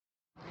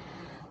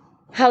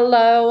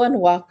Hello and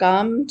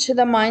welcome to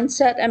the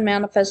Mindset and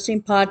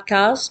Manifesting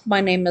Podcast.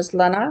 My name is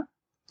Lena.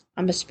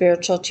 I'm a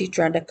spiritual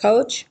teacher and a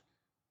coach.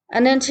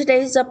 And in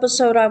today's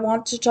episode, I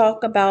want to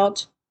talk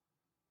about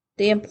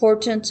the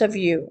importance of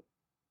you,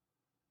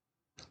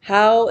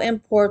 how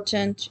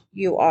important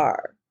you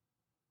are.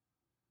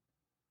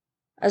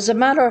 As a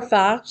matter of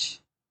fact,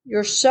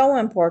 you're so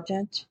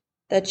important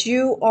that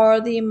you are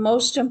the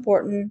most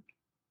important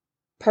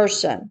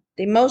person,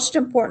 the most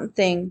important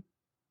thing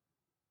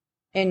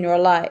in your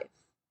life,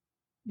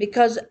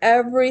 because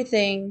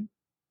everything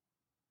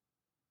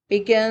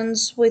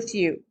begins with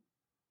you.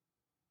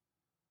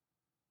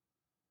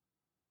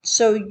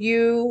 So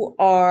you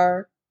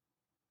are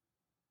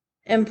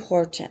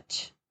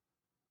important.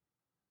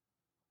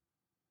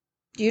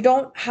 You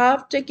don't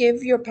have to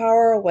give your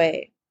power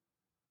away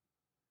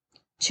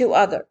to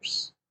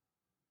others.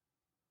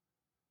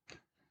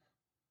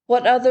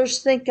 What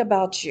others think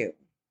about you,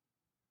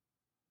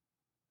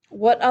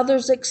 what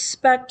others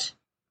expect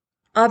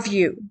of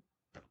you,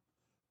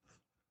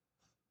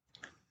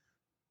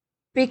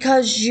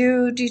 because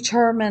you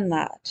determine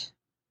that.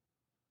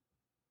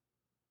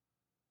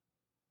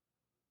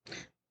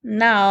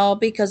 Now,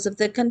 because of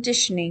the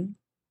conditioning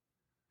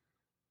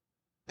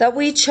that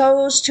we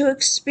chose to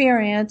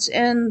experience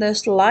in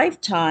this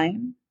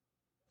lifetime,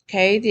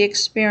 okay, the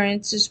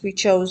experiences we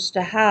chose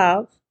to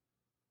have,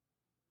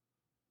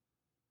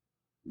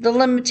 the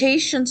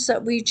limitations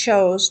that we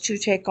chose to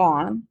take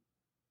on,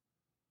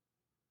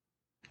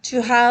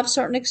 to have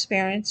certain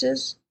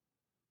experiences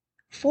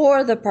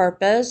for the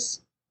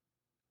purpose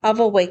of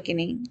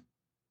awakening,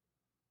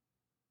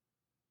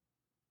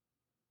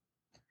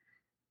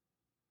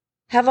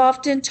 have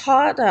often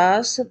taught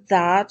us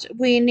that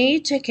we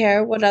need to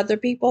care what other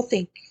people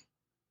think,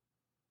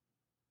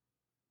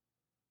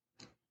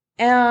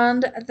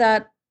 and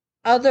that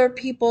other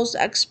people's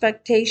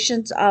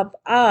expectations of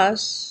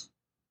us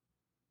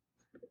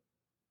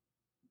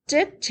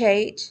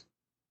dictate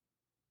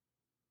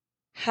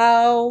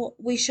how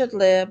we should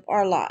live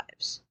our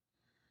lives.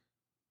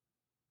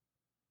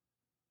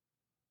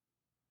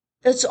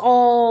 It's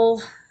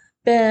all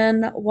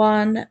been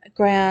one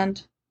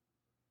grand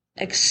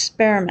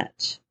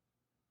experiment.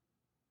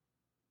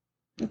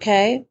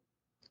 Okay?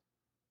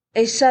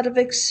 A set of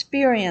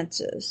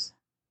experiences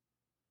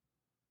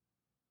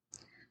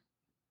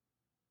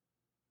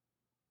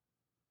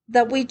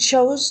that we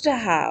chose to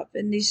have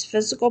in these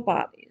physical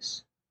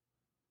bodies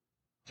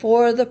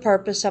for the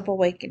purpose of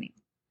awakening.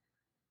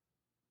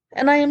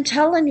 And I am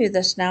telling you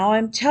this now.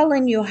 I'm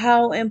telling you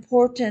how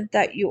important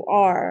that you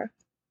are.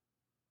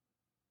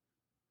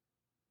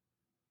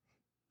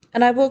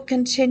 And I will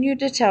continue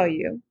to tell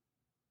you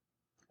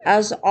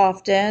as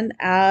often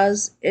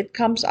as it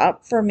comes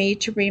up for me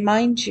to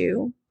remind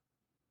you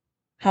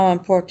how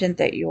important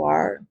that you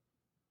are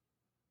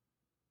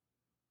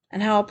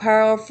and how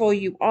powerful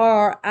you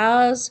are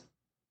as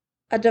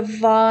a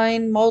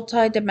divine,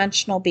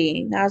 multidimensional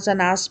being, as an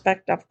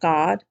aspect of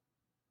God,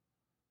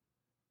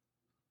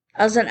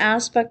 as an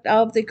aspect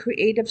of the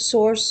creative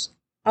source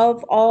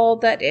of all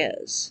that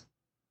is,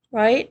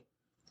 right?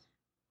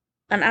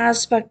 An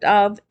aspect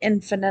of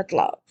infinite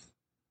love.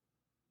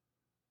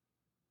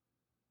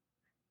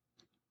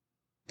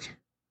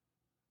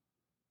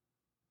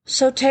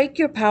 So take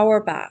your power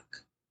back.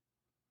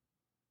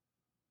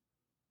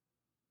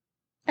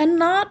 And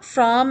not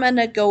from an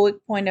egoic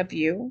point of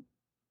view,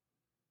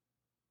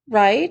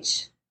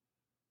 right?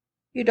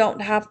 You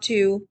don't have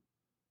to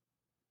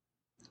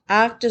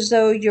act as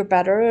though you're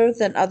better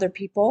than other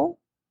people.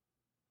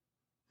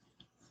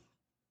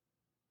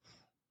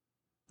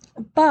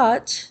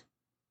 But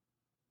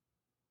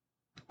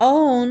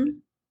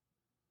own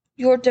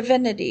your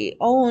divinity,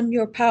 own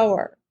your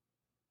power,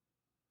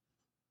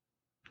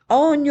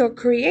 own your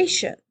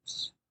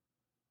creations.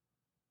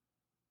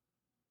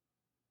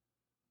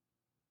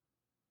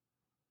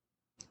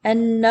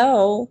 And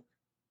know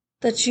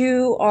that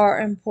you are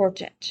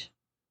important.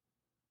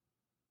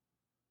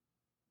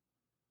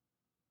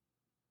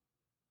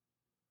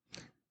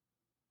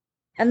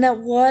 And that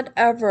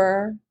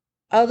whatever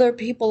other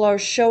people are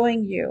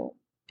showing you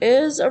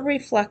is a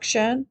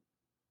reflection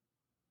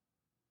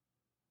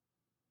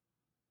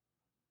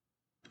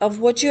of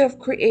what you have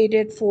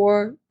created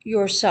for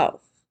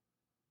yourself.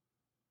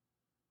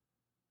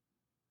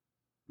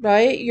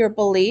 Right? Your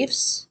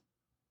beliefs,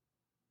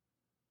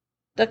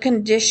 the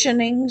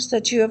conditionings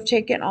that you have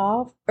taken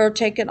off or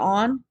taken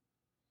on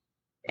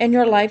in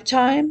your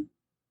lifetime,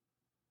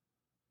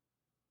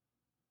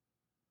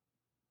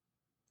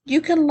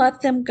 you can let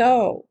them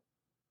go.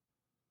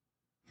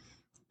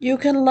 You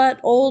can let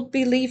old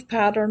belief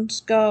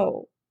patterns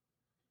go.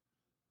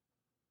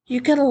 You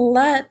can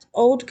let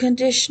old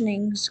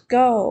conditionings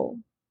go.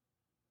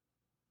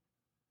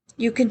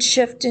 You can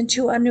shift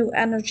into a new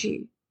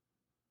energy,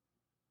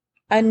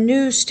 a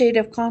new state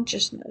of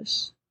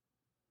consciousness.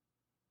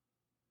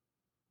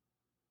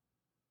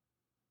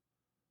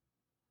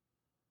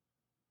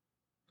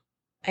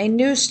 A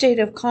new state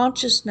of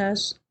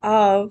consciousness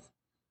of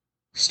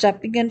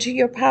stepping into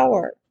your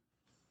power.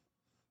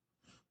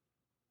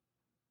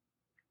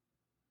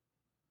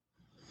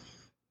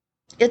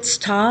 It's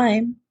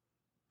time.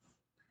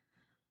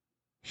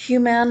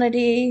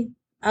 Humanity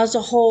as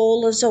a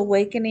whole is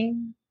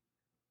awakening.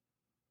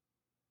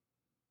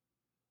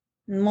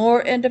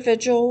 More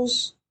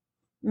individuals,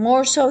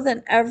 more so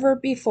than ever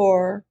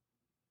before,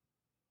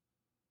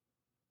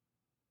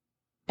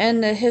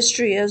 in the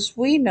history as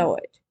we know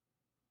it.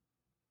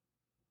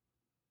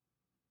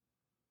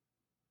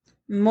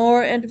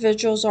 More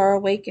individuals are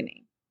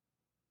awakening.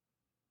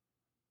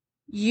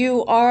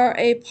 You are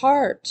a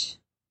part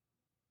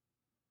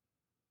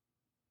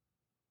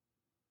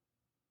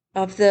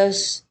of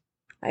this,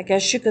 I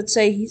guess you could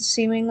say,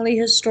 seemingly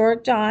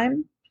historic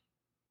time,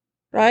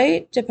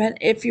 right? Depend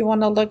if you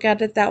want to look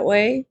at it that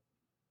way.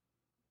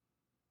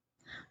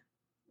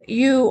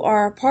 You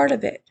are a part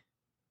of it.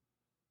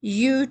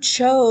 You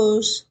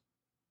chose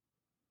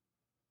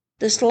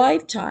this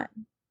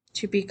lifetime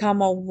to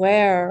become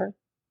aware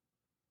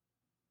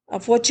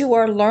of what you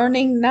are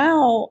learning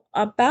now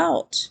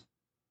about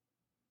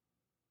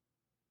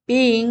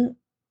being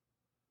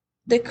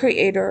the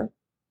creator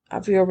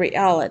of your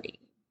reality,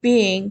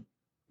 being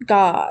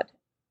God,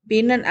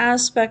 being an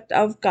aspect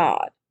of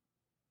God,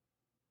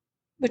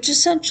 which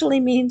essentially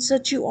means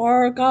that you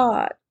are a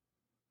God.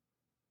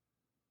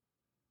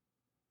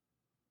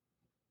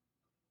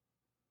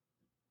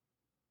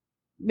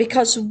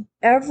 Because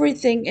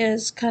everything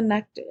is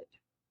connected.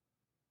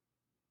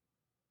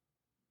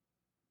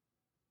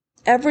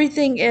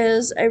 Everything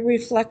is a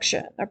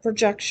reflection, a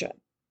projection.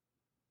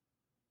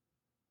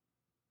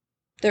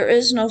 There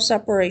is no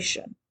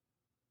separation.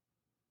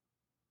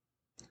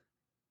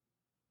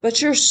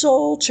 But your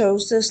soul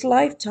chose this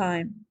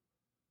lifetime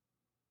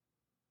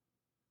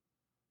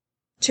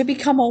to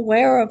become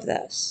aware of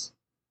this.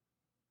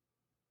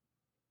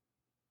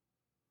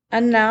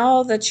 And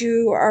now that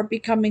you are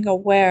becoming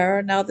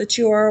aware, now that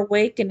you are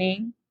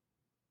awakening,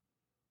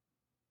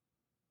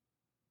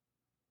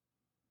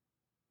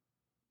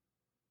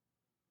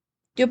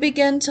 you'll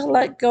begin to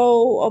let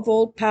go of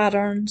old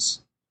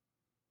patterns,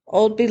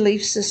 old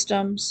belief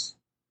systems.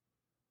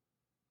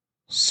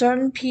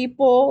 Certain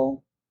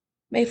people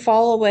may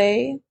fall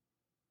away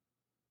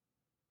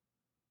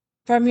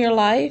from your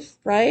life,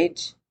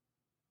 right?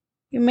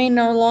 You may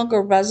no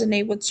longer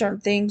resonate with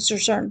certain things or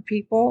certain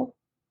people,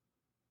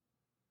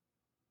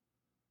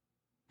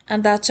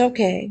 and that's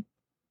okay.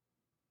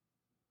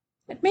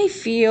 It may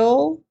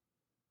feel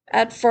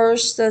at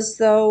first as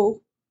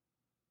though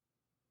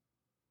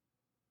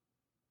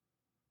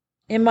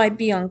it might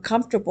be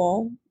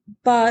uncomfortable,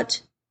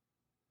 but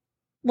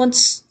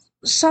once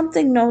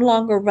something no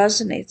longer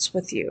resonates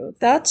with you,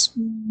 that's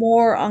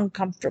more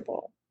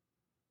uncomfortable.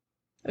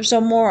 There's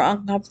a more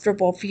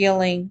uncomfortable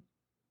feeling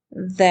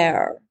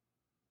there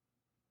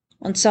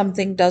when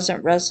something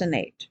doesn't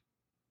resonate.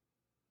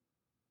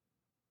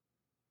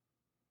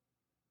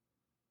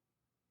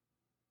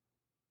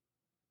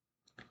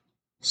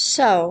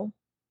 So,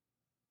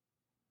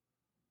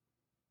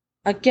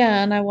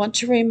 again, I want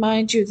to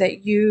remind you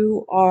that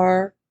you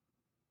are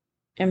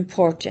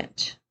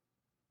important.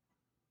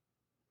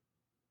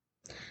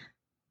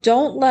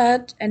 Don't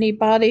let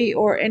anybody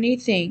or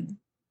anything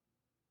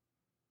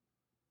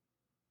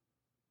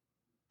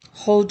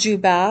hold you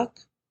back,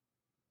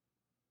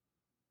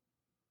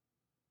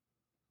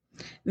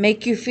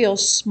 make you feel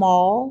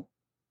small,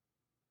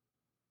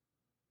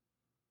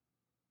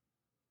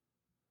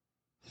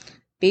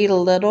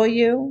 belittle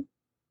you.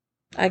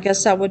 I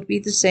guess that would be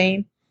the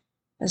same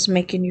as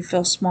making you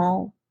feel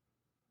small.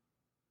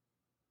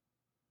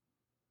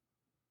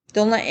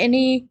 Don't let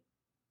anybody,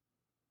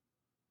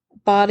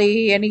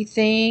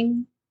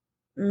 anything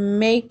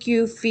make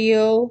you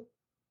feel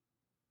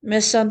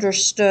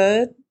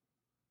misunderstood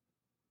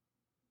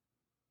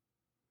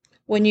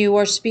when you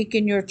are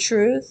speaking your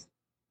truth,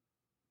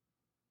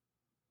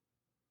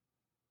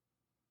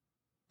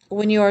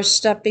 when you are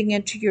stepping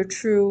into your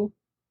true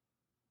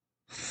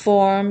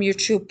form, your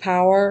true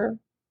power.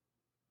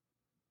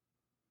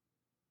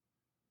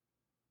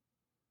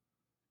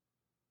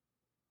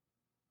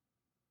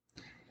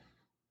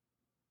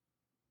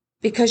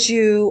 Because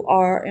you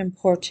are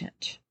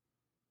important.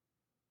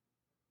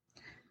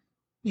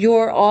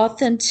 Your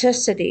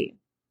authenticity,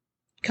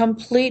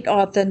 complete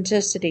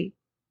authenticity,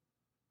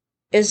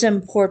 is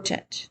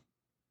important.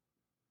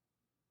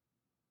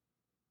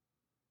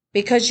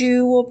 Because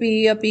you will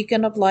be a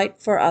beacon of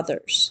light for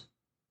others.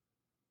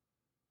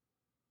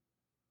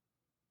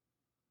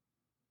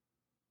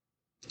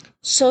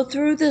 So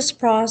through this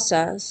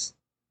process,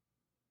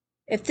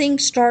 if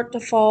things start to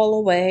fall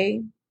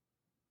away,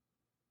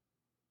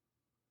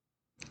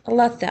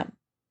 let them.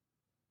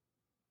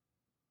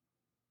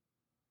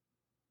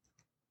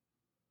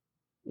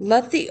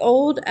 Let the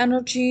old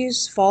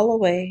energies fall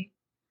away,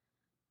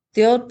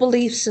 the old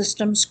belief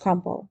systems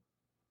crumble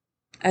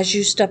as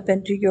you step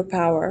into your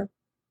power,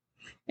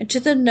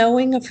 into the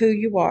knowing of who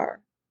you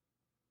are,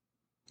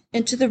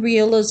 into the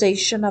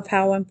realization of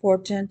how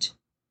important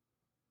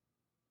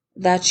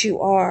that you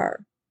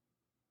are.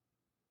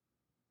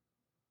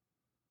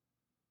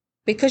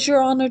 Because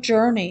you're on a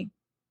journey.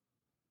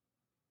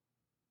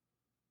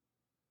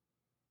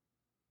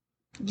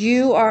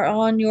 You are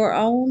on your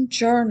own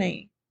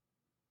journey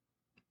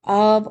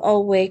of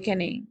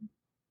awakening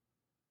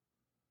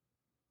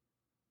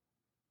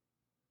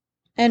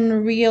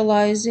and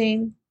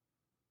realizing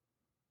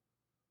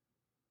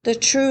the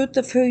truth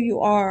of who you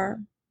are,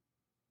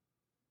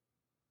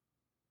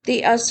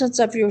 the essence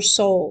of your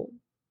soul.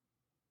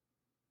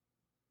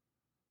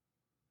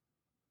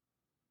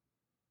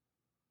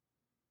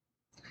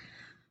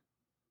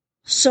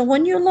 So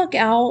when you look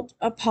out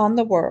upon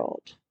the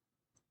world,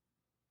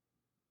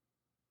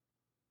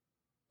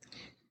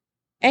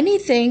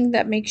 anything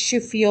that makes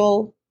you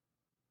feel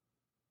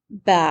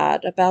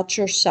bad about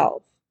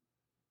yourself,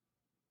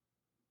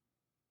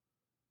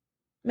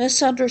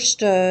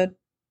 misunderstood,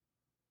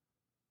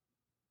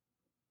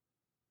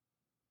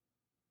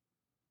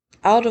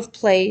 out of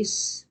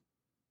place,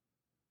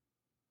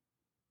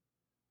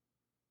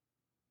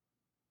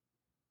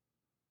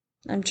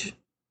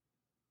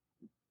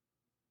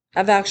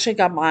 I've actually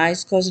got my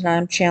eyes closed and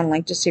I'm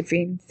channeling to see if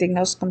anything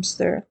else comes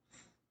through.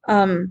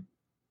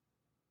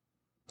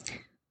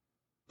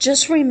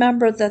 Just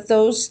remember that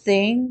those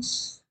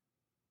things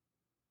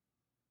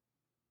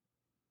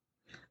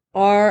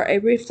are a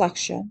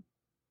reflection.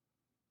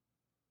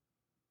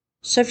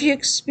 So if you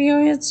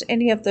experience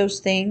any of those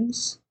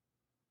things,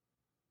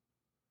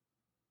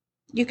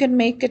 you can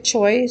make a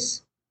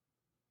choice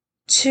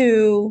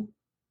to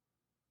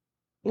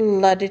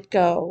let it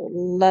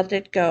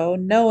go,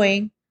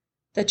 knowing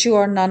that you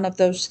are none of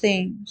those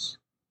things.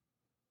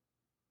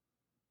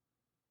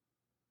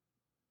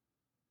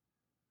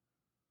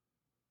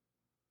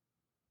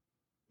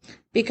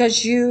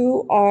 Because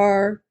you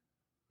are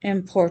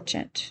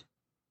important.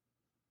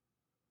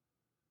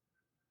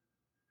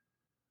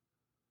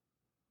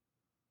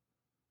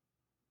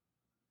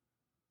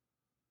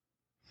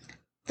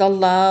 The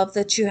love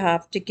that you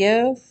have to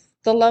give,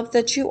 the love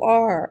that you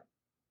are,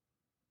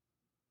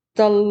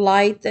 the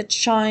light that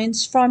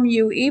shines from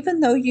you, even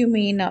though you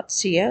may not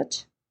see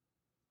it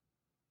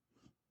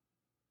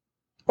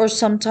or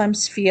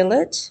sometimes feel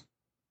it.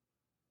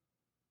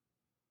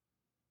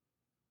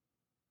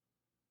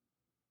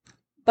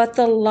 But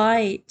the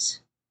light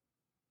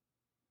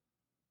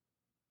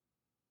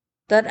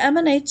that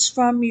emanates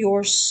from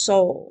your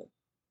soul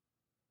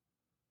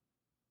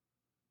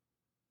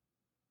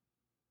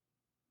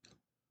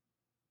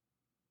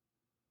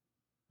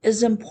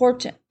is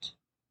important.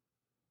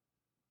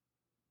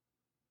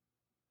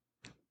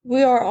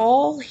 We are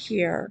all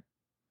here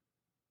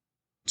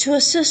to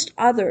assist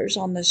others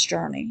on this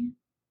journey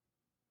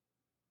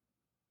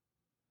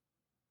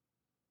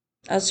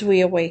as we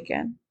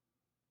awaken.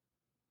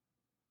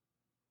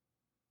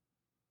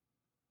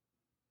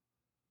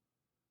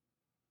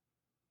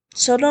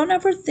 So don't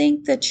ever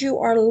think that you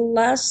are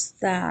less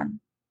than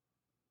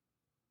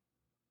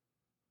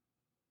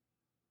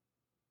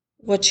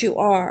what you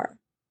are,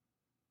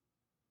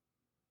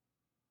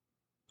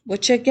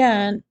 which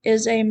again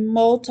is a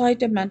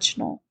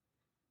multidimensional,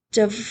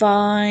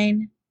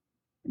 divine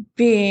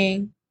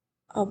being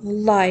of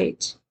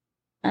light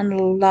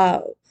and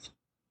love.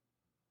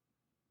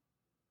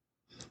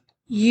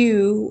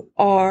 You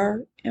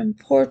are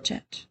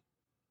important.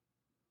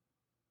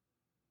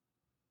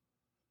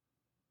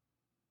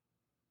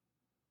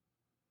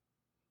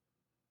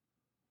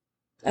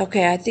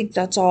 Okay, I think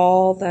that's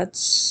all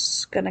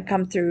that's going to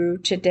come through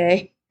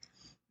today.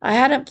 I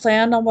hadn't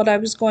planned on what I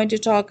was going to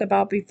talk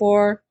about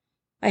before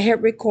I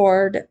hit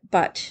record,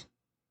 but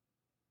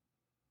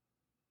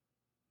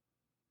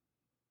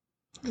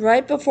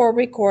right before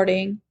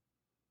recording,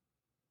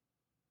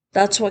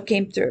 that's what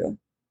came through.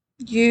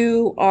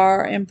 You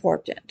are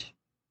important.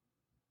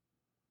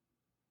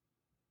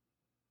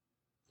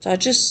 So I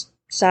just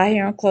sat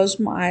here and closed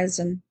my eyes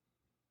and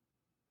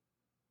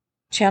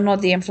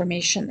channeled the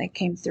information that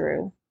came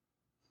through.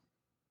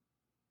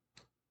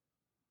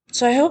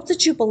 So I hope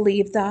that you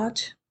believe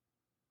that.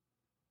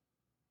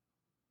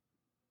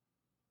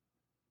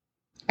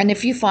 And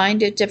if you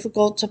find it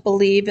difficult to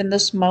believe in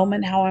this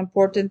moment how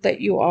important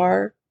that you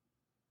are,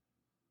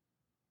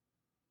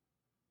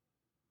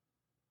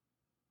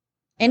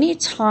 any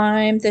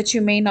time that you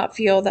may not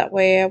feel that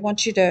way, I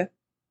want you to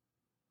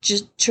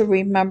just to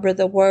remember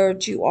the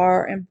words, you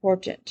are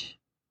important.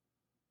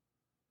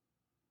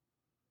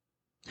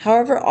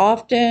 However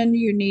often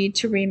you need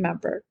to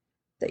remember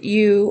that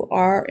you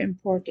are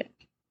important.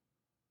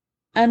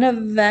 And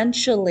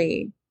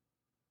eventually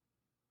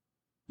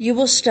you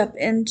will step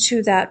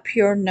into that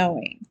pure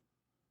knowing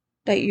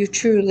that you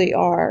truly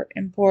are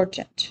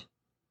important.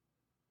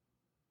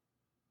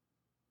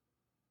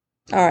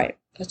 All right,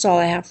 that's all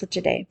I have for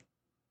today.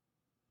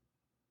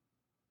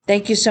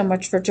 Thank you so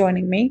much for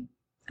joining me,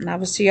 and I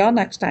will see y'all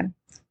next time.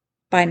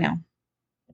 Bye now.